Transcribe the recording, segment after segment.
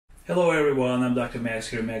Hello everyone, I'm Dr. Max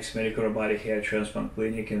here at Maxim Medical Robotic Hair Transplant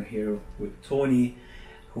Clinic. I'm here with Tony,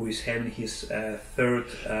 who is having his third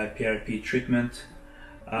PRP treatment.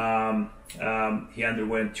 He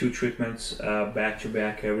underwent 2 treatments back to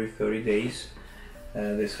back every 30 days.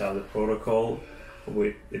 This is how the protocol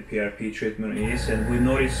with the PRP treatment is, and we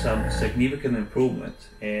noticed some significant improvement.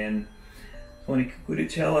 And Tony, could you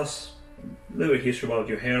tell us a little bit history about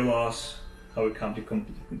your hair loss, how we come to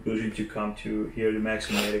conclusion to come to here to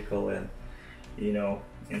Maxim Medical, and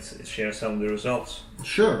and share some of the results?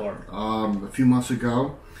 Sure. A few months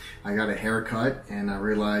ago, I got a haircut, and I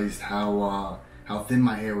realized how thin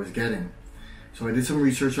my hair was getting. So I did some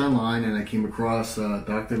research online, and I came across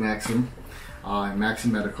Dr. Maxim at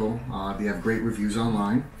Maxim Medical. They have great reviews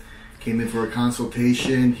online. Came in for a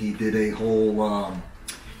consultation. He did a whole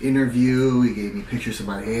interview. He gave me pictures of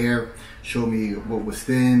my hair, showed me what was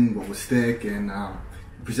thin, what was thick, and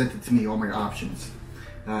presented to me all my options.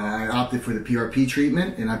 I opted for the PRP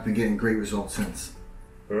treatment, and I've been getting great results since.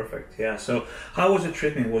 Perfect. Yeah. So how was the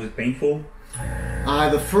treatment? Was it painful?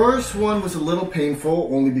 The first one was a little painful,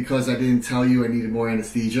 only because I didn't tell you I needed more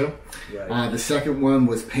anesthesia. Right. The second one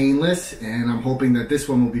was painless, and I'm hoping that this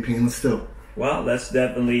one will be painless too. Well, that's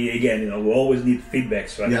definitely, again, we always need feedback,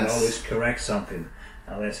 so I Yes. can always correct something.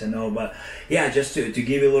 Unless I know, but yeah, just to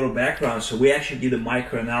give you a little background, so we actually did a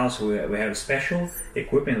microanalysis. We have special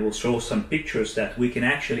equipment. We'll show some pictures that we can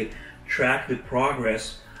actually track the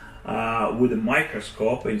progress with a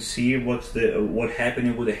microscope and see what's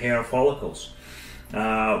happening with the hair follicles.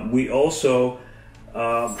 We also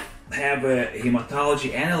have a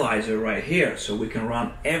hematology analyzer right here, so we can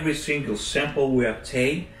run every single sample we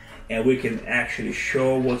obtain, and we can actually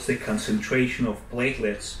show what's the concentration of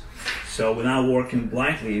platelets. So we're not working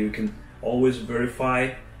blindly. You can always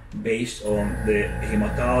verify based on the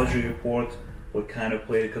hematology report what kind of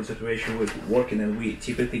platelet concentration we're working, and we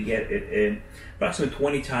typically get it in approximately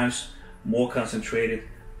 20 times more concentrated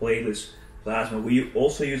platelets plasma. We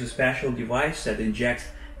also use a special device that injects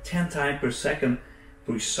 10 times per second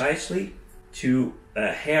precisely to a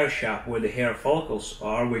hair shaft where the hair follicles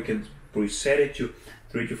are. We can preset it to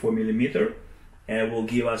 3 to 4 millimeter, and it will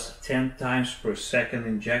give us 10 times per second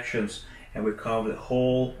injections, and we cover the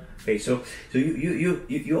whole face. So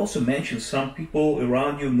you also mentioned some people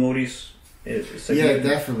around you notice. Yeah,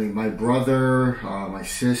 definitely. My brother, my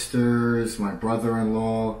sisters, my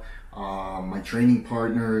brother-in-law, my training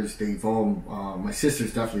partners, they've all, my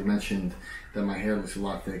sisters definitely mentioned that my hair looks a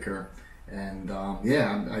lot thicker. And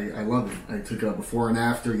yeah, I love it. I took a before and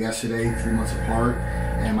after yesterday, 3 months apart,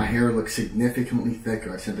 and my hair looks significantly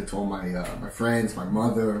thicker. I sent it to all my my friends, my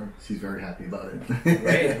mother. She's very happy about it.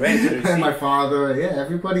 Right. And my father. Yeah,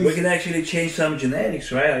 everybody. We can actually change some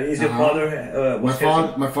genetics, right? Is your father?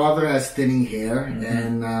 My father has thinning hair,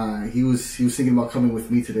 and he was thinking about coming with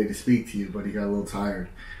me today to speak to you, but he got a little tired.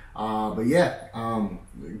 But yeah,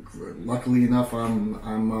 luckily enough,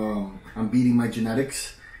 I'm beating my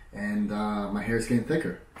genetics. And my hair is getting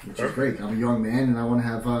thicker, which is great. I'm a young man, and I want to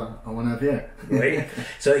have hair. Great.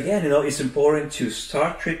 So again, it's important to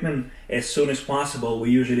start treatment as soon as possible. We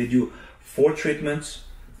usually do 4 treatments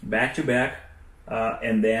back to back,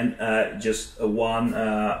 and then just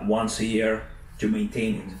once a year to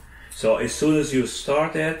maintain it. So as soon as you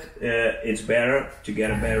start it, it's better to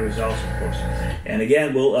get a better results, of course. And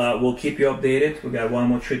again, we'll keep you updated. We got one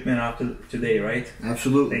more treatment after today, right?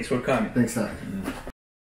 Absolutely. Thanks for coming. Thanks, Doc.